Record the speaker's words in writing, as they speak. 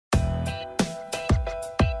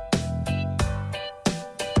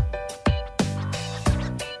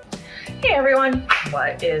Hey everyone,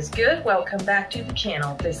 what is good? Welcome back to the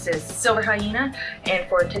channel. This is Silver Hyena, and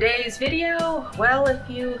for today's video, well, if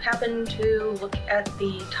you happen to look at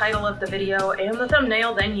the title of the video and the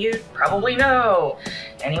thumbnail, then you'd probably know.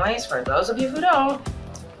 Anyways, for those of you who don't,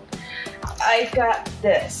 I've got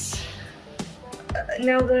this.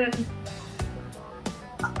 Now then,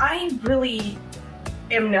 I really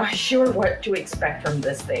am not sure what to expect from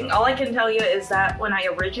this thing. All I can tell you is that when I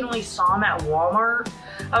originally saw them at Walmart,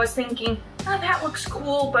 I was thinking, oh, that looks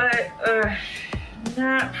cool, but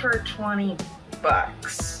not for 20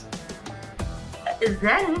 bucks.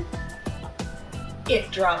 Then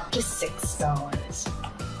it dropped to $6.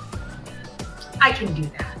 I can do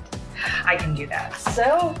that. I can do that.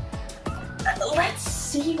 So let's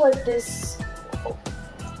see what it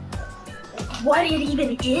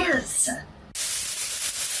even is.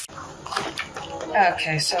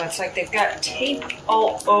 Okay, so it's like they've got tape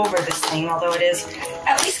all over this thing, although it is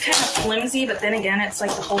at least kind of flimsy, but then again, it's like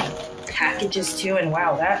the whole package is too, and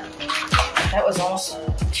wow, that was almost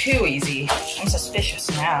too easy. I'm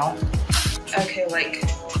suspicious now. Okay, like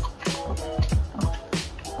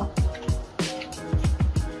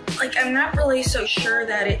I'm not really so sure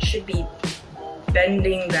that it should be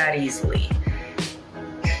bending that easily.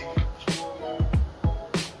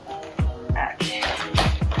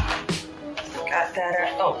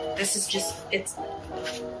 Oh, this is just, it's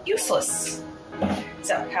useless.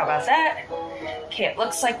 So how about that? Okay, it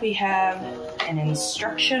looks like we have an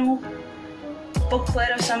instructional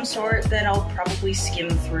booklet of some sort that I'll probably skim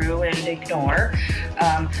through and ignore.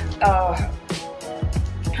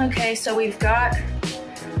 Okay, so we've got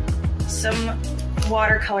some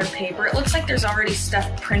watercolor paper. It looks like there's already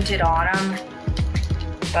stuff printed on them,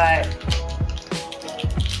 but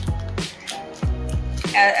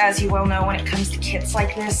as you well know, when it comes to kits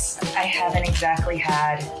like this, I haven't exactly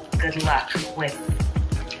had good luck with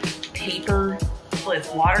paper,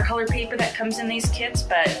 with watercolor paper that comes in these kits,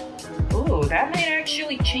 but ooh, that might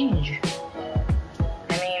actually change.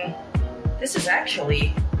 I mean, this is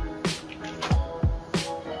actually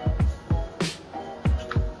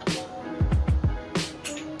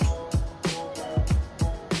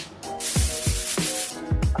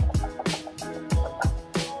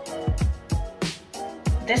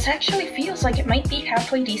this actually feels like it might be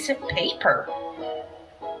halfway decent paper.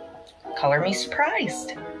 Color me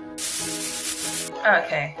surprised.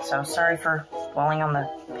 Okay, so sorry for dwelling on the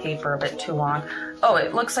paper a bit too long. Oh,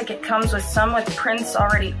 it looks like it comes with some with prints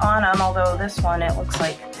already on them, although this one, it looks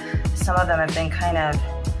like some of them have been kind of,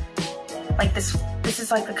 like this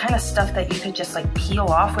is like the kind of stuff that you could just like peel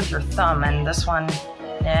off with your thumb, and this one,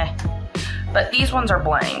 eh. But these ones are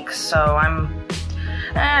blank, so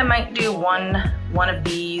I might do one of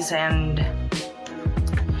these and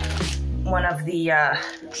one of the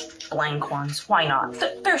blank ones. Why not?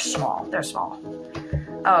 They're small. They're small.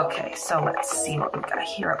 Okay, so let's see what we got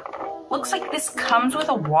here. Looks like this comes with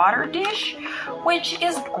a water dish, which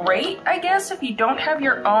is great, I guess, if you don't have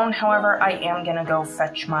your own. However, I am gonna go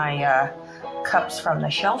fetch my cups from the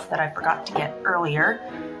shelf that I forgot to get earlier.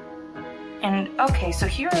 And okay, so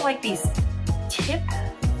here are like these tip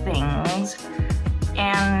things.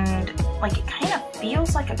 And like it kind of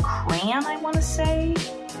feels like a crayon, I want to say.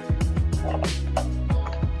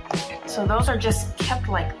 So those are just kept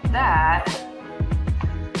like that.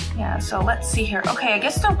 Yeah, so let's see here. Okay, I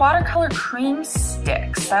guess they're watercolor cream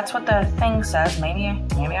sticks. That's what the thing says. Maybe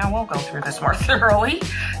I will go through this more thoroughly,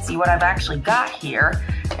 see what I've actually got here.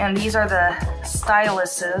 And these are the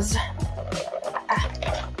styluses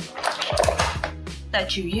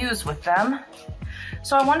that you use with them.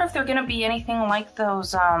 So I wonder if they're gonna be anything like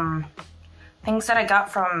those things that I got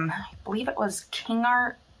from, I believe it was King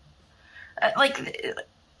Art.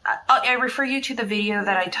 I refer you to the video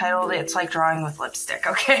that I titled It's Like Drawing with Lipstick,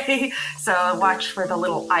 okay? So watch for the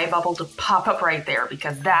little eye bubble to pop up right there,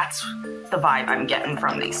 because that's the vibe I'm getting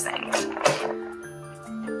from these things.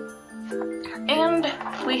 And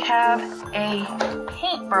we have a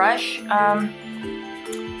paintbrush.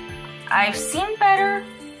 I've seen better.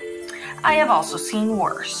 I have also seen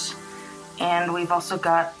worse. And we've also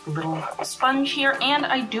got a little sponge here, and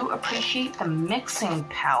I do appreciate the mixing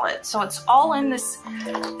palette. So it's all in this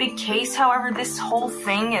big case. However, this whole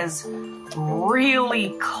thing is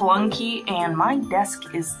really clunky, and my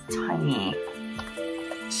desk is tiny.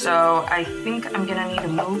 So I think I'm gonna need to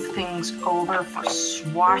move things over for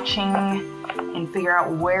swatching and figure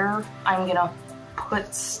out where I'm gonna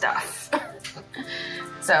put stuff.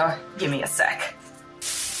 So give me a sec.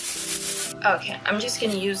 Okay, I'm just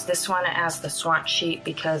going to use this one as the swatch sheet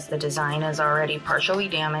because the design is already partially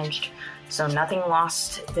damaged, so nothing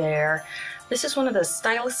lost there. This is one of the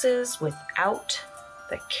styluses without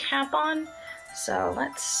the cap on. So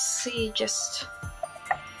let's see, just...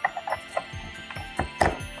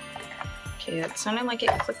 Okay, that sounded like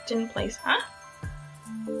it clicked in place, huh?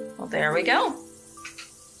 Well, there we go.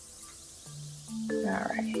 All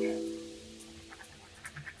right.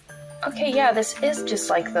 Okay, yeah, this is just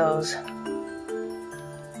like those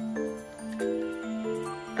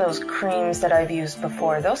creams that I've used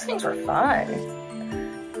before. Those things were fun.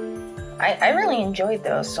 I really enjoyed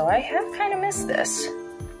those, so I have kind of missed this.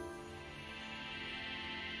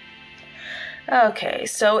 Okay,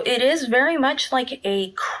 so it is very much like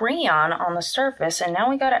a crayon on the surface, and now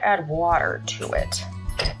we gotta add water to it.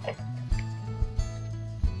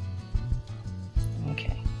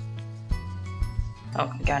 Okay.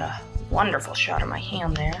 Oh, got a wonderful shot of my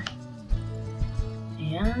hand there.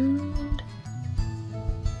 And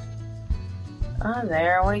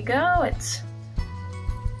there we go. It's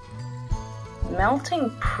melting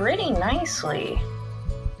pretty nicely.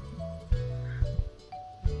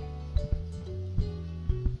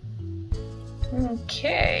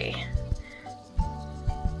 Okay.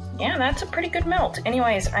 Yeah, that's a pretty good melt.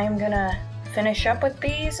 Anyways, I'm gonna finish up with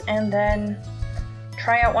these and then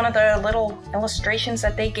try out one of the little illustrations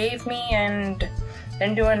that they gave me and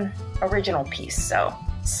then do an original piece. So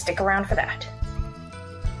stick around for that.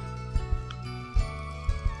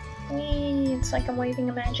 Whee, it's like I'm waving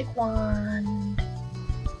a magic wand.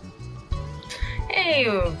 Hey,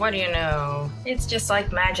 what do you know? It's just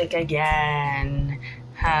like magic again.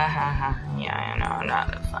 Ha ha ha. Yeah, I know, I'm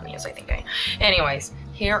not as funny as I think I am. Anyways,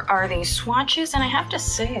 here are these swatches, and I have to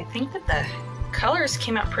say, I think that the colors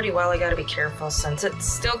came out pretty well. I gotta be careful since it's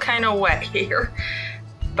still kind of wet here.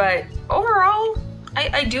 But overall,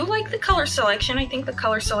 I do like the color selection. I think the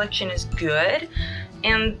color selection is good.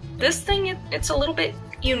 And this thing, it's a little bit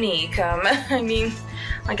unique. I mean,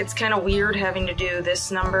 like it's kind of weird having to do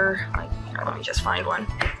this number. Here, let me just find one.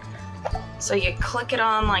 So you click it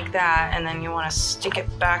on like that, and then you want to stick it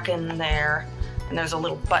back in there. And there's a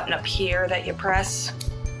little button up here that you press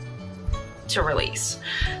to release.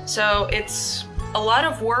 So it's a lot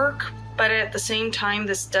of work, but at the same time,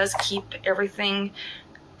 this does keep everything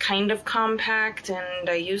kind of compact, and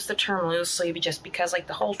I use the term loosely just because like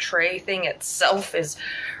the whole tray thing itself is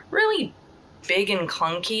really big and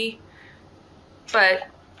clunky. But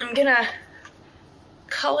I'm gonna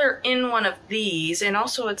color in one of these, and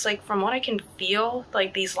also it's like, from what I can feel,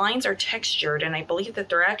 like these lines are textured, and I believe that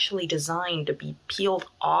they're actually designed to be peeled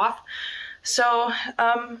off. So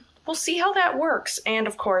we'll see how that works, and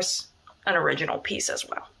of course an original piece as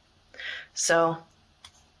well. So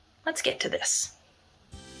let's get to this.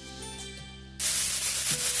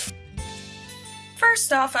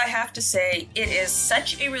 First off, I have to say it is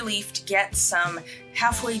such a relief to get some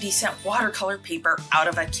halfway decent watercolor paper out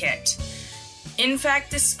of a kit. In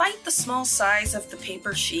fact, despite the small size of the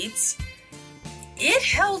paper sheets, it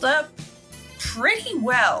held up pretty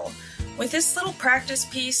well. With this little practice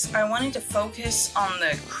piece, I wanted to focus on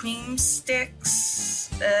the cream sticks,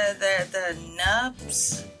 the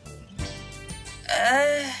nubs.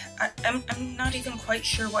 I'm not even quite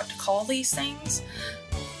sure what to call these things.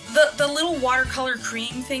 The little watercolor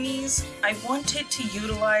cream thingies, I wanted to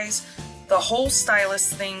utilize the whole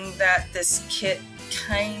stylus thing that this kit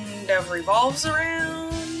kind of revolves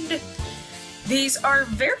around. These are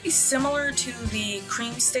very similar to the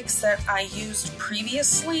cream sticks that I used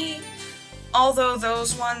previously, although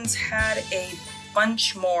those ones had a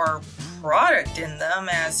bunch more product in them,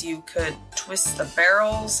 as you could twist the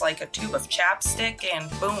barrels like a tube of chapstick and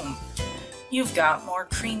boom, you've got more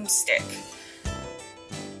cream stick.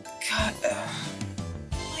 God,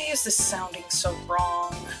 why is this sounding so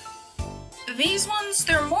wrong? These ones,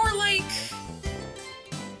 they're more like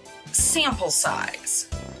sample size.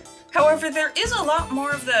 However, there is a lot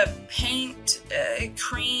more of the paint,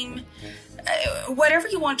 cream, whatever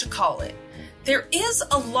you want to call it. There is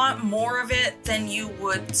a lot more of it than you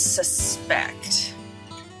would suspect.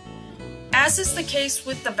 As is the case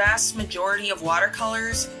with the vast majority of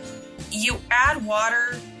watercolors, you add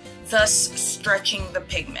water, thus stretching the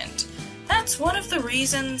pigment. That's one of the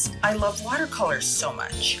reasons I love watercolors so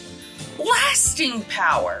much. Lasting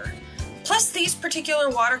power! Plus these particular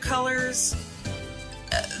watercolors,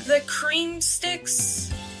 the cream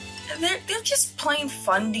sticks, they're just plain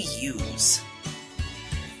fun to use.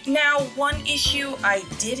 Now, one issue I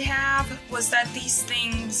did have was that these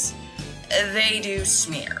things, they do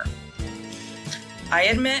smear. I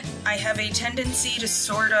admit I have a tendency to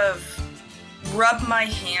sort of rub my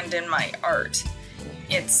hand in my art.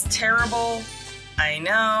 It's terrible, I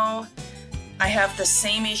know. I have the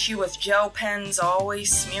same issue with gel pens,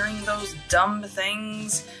 always smearing those dumb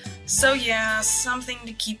things. So yeah, something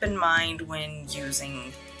to keep in mind when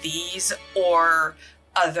using these or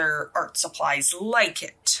other art supplies like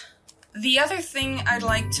it. The other thing I'd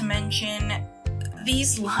like to mention,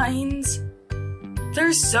 these lines,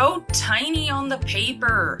 they're so tiny on the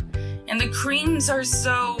paper, and the creams are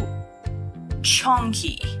so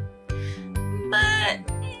chunky, but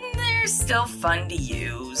they're still fun to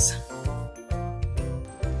use.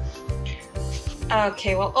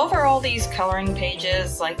 Okay, well, overall these coloring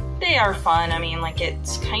pages, like, they are fun. I mean, like,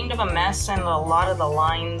 it's kind of a mess and a lot of the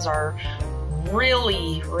lines are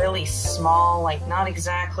really, really small, like not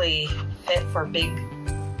exactly fit for big,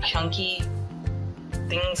 chunky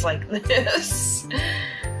things like this.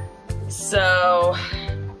 So,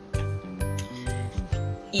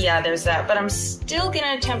 yeah, there's that. But I'm still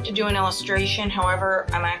gonna attempt to do an illustration. However,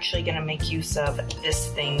 I'm actually gonna make use of this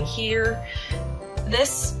thing here.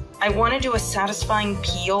 This, I want to do a satisfying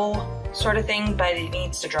peel sort of thing, but it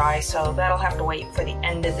needs to dry, so that'll have to wait for the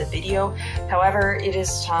end of the video. However, it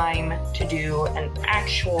is time to do an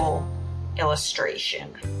actual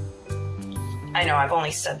illustration. I know, I've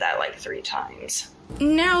only said that like 3 times.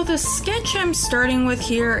 Now, the sketch I'm starting with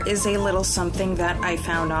here is a little something that I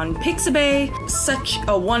found on Pixabay. Such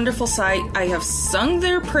a wonderful site. I have sung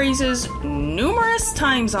their praises numerous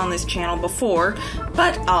times on this channel before,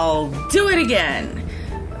 but I'll do it again.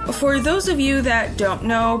 For those of you that don't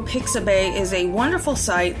know, Pixabay is a wonderful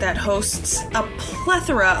site that hosts a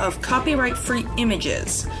plethora of copyright-free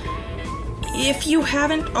images. If you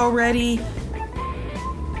haven't already,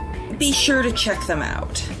 be sure to check them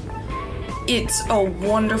out. It's a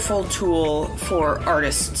wonderful tool for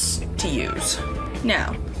artists to use.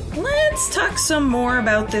 Now, let's talk some more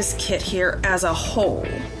about this kit here as a whole.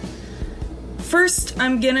 First,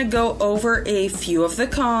 I'm gonna go over a few of the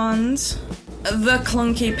cons. The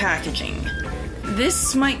clunky packaging.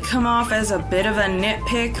 This might come off as a bit of a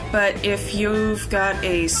nitpick, but if you've got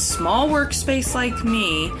a small workspace like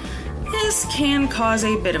me, this can cause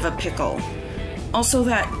a bit of a pickle. Also,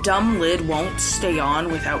 that dumb lid won't stay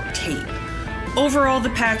on without tape. Overall,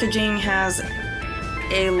 the packaging has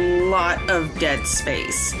a lot of dead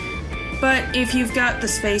space, but if you've got the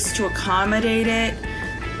space to accommodate it,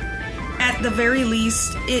 at the very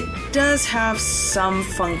least, it does have some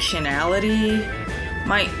functionality.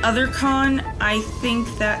 My other con, I think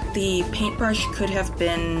that the paintbrush could have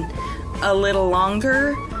been a little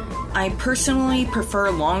longer. I personally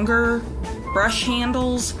prefer longer brush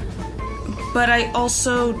handles, but I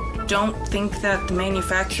also don't think that the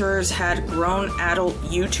manufacturers had grown adult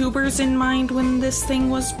YouTubers in mind when this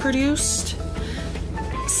thing was produced.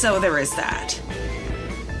 So there is that.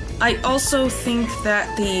 I also think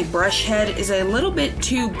that the brush head is a little bit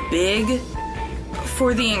too big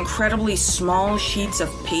for the incredibly small sheets of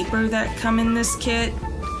paper that come in this kit.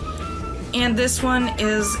 And this one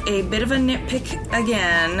is a bit of a nitpick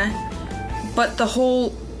again, but the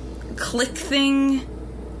whole click thing,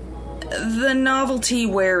 the novelty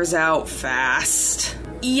wears out fast.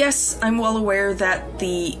 Yes, I'm well aware that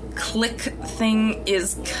the click thing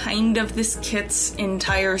is kind of this kit's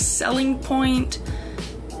entire selling point.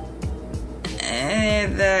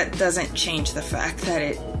 That doesn't change the fact that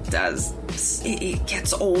it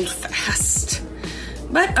gets old fast.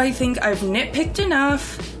 But I think I've nitpicked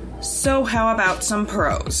enough, so how about some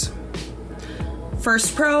pros?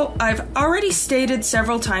 First pro, I've already stated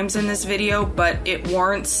several times in this video, but it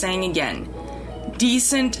warrants saying again.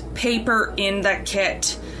 Decent paper in the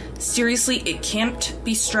kit. Seriously, it can't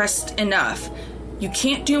be stressed enough. You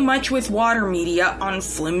can't do much with water media on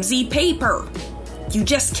flimsy paper. You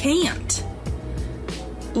just can't.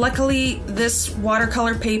 Luckily, this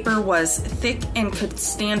watercolor paper was thick and could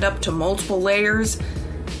stand up to multiple layers.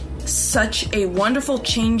 Such a wonderful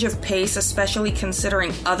change of pace, especially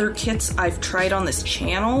considering other kits I've tried on this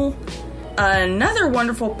channel. Another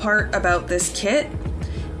wonderful part about this kit,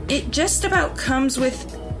 it just about comes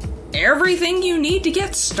with everything you need to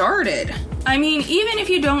get started. I mean, even if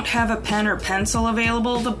you don't have a pen or pencil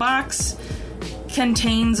available, the box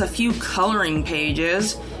contains a few coloring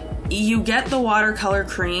pages. You get the watercolor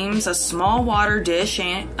creams, a small water dish,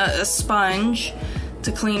 and a sponge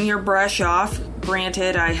to clean your brush off.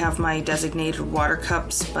 Granted, I have my designated water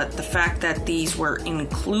cups, but the fact that these were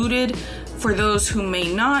included for those who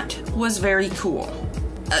may not was very cool.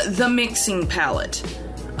 The mixing palette.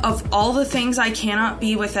 Of all the things I cannot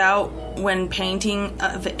be without when painting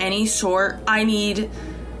of any sort, I need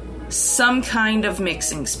some kind of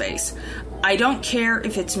mixing space. I don't care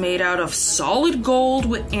if it's made out of solid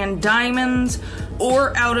gold and diamonds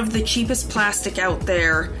or out of the cheapest plastic out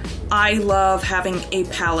there. I love having a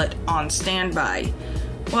palette on standby.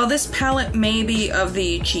 While this palette may be of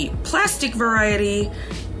the cheap plastic variety,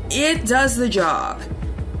 it does the job.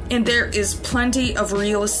 And there is plenty of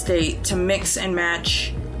real estate to mix and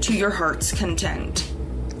match to your heart's content.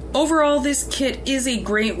 Overall, this kit is a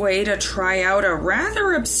great way to try out a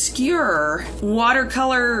rather obscure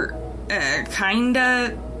watercolor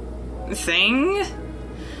kinda thing.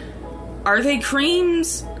 Are they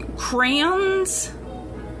creams? Crayons?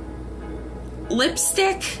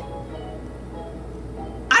 Lipstick?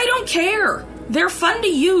 I don't care. They're fun to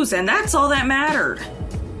use, and that's all that mattered.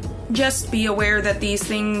 Just be aware that these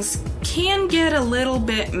things can get a little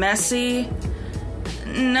bit messy.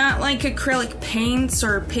 Not like acrylic paints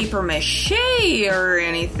or paper mache or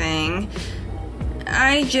anything.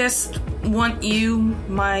 I just want you,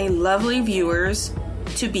 my lovely viewers,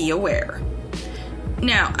 to be aware.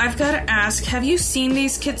 Now, I've got to ask, have you seen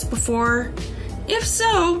these kits before? If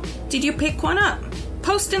so, did you pick one up?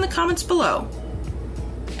 Post in the comments below.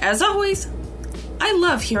 As always, I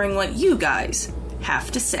love hearing what you guys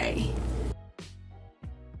have to say.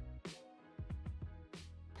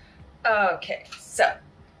 Okay, so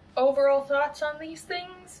overall thoughts on these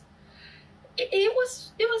things? It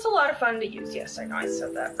was a lot of fun to use. Yes, I know I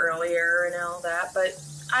said that earlier and all that, but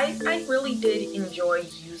I really did enjoy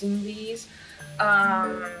using these.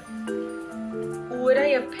 Would I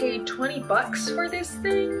have paid 20 bucks for this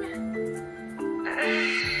thing?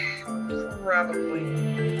 Probably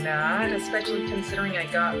not, especially considering I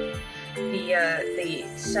got the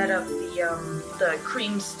set of the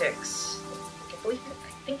cream sticks. I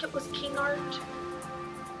think it was King Art.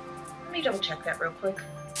 Let me double check that real quick.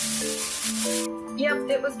 Yep,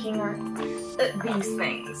 it was King Art. These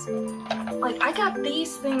things. Like, I got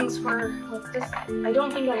these things for, like, this. I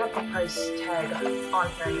don't think I have the price tag on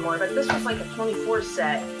here anymore, but this was like a 24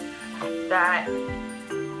 set that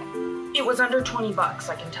it was under 20 bucks,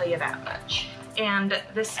 I can tell you that much. And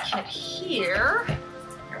this kit here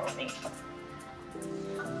with me.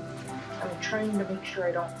 I'm trying to make sure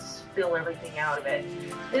I don't spill everything out of it.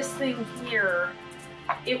 This thing here,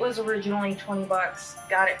 it was originally 20 bucks,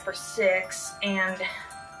 got it for 6, and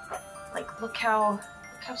like look how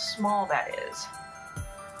small that is.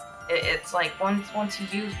 It's like once you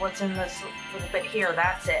use what's in this little bit here,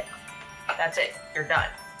 that's it. That's it. You're done.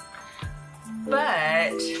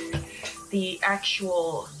 But the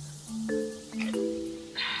actual,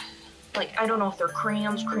 like, I don't know if they're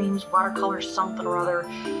crayons, creams, watercolor, something or other.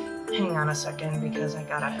 Hang on a second, because I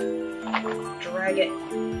gotta drag it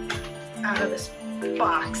out of this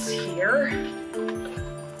box here.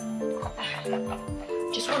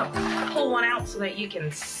 Just want to pull one out so that you can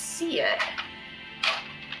see it.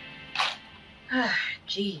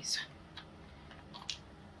 Jeez.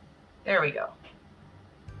 There we go.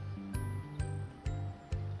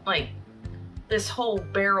 Like, this whole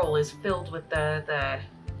barrel is filled with the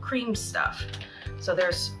cream stuff. So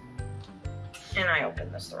there's, and I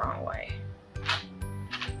opened this the wrong way.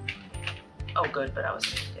 Oh good, but I was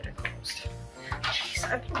gonna get it closed. Jeez,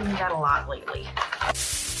 I've been doing that a lot lately.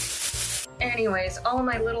 Anyways, all of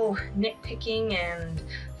my little nitpicking and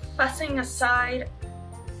fussing aside,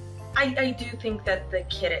 I do think that the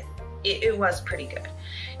kit, it was pretty good.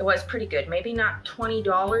 It was pretty good. Maybe not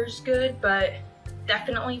 $20 good, but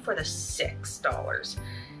definitely for the $6,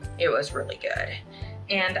 it was really good.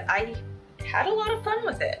 And I had a lot of fun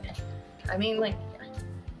with it. I mean, like,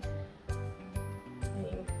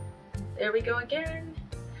 there we go again.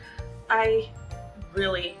 I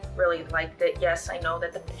really, really liked it. Yes, I know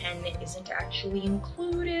that the pen isn't actually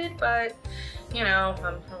included, but, you know,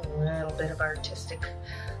 a little bit of artistic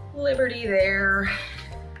liberty there.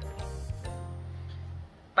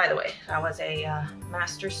 By the way, that was a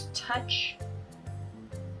Master's Touch.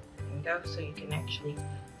 There you go, so you can actually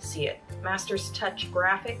see it. Master's Touch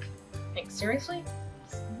graphic. Like, seriously?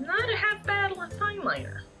 It's not a half bad fine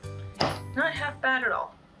liner. Not half bad at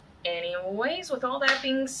all. Anyways, with all that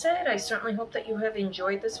being said, I certainly hope that you have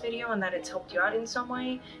enjoyed this video and that it's helped you out in some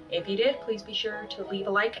way. If you did, please be sure to leave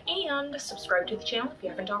a like and subscribe to the channel if you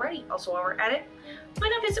haven't already. Also, while we're at it, why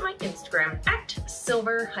not visit my Instagram at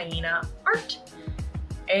silverhyenaart.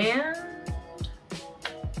 And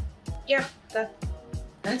yeah,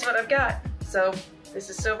 that's what I've got. So this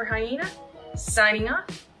is Silver Hyena signing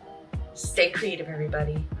off. Stay creative,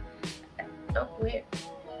 everybody. Oh, wait.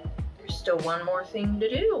 There's still one more thing to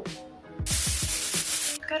do.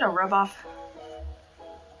 Gotta rub off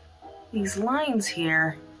these lines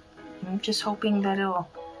here. I'm just hoping that it'll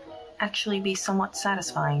actually be somewhat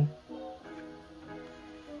satisfying.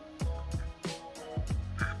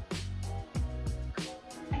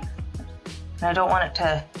 And I don't want it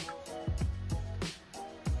to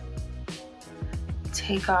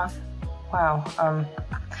take off. Wow,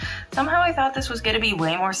 somehow I thought this was gonna be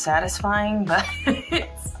way more satisfying, but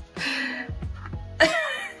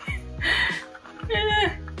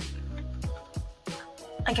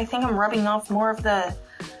Like, I think I'm rubbing off more of the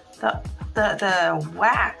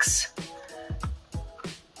wax.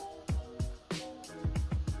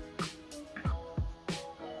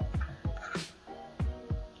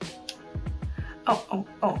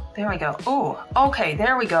 Oh, there we go. Oh, okay,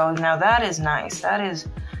 there we go. Now that is nice. That is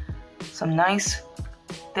some nice,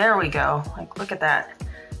 there we go. Like, look at that.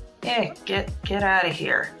 Yeah, get out of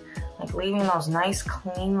here. Like, leaving those nice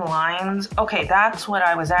clean lines. Okay, that's what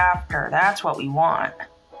I was after. That's what we want.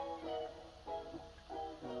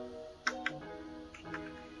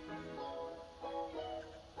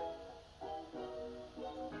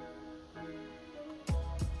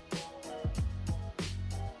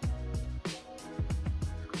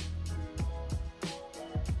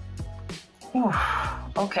 Ooh,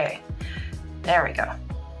 okay, there we go.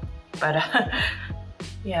 But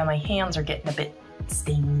yeah, my hands are getting a bit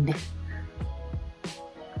stained.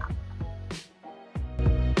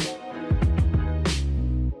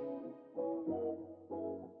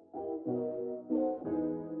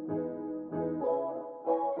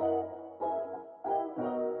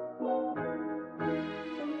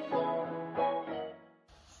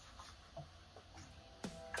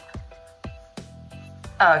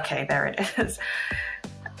 Okay, there it is.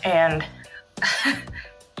 And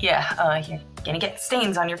yeah, you're gonna get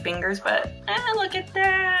stains on your fingers, but look at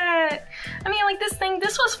that. I mean, like,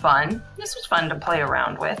 this was fun. This was fun to play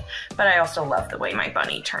around with, but I also love the way my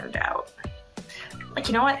bunny turned out. Like,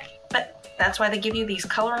 you know what? But that's why they give you these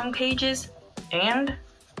coloring pages and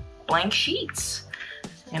blank sheets.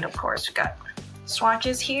 And of course, we've got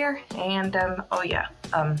swatches here, and oh yeah,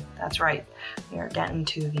 that's right. We're getting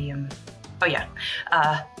to the oh yeah,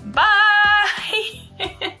 bye!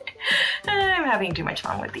 I'm having too much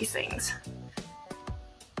fun with these things.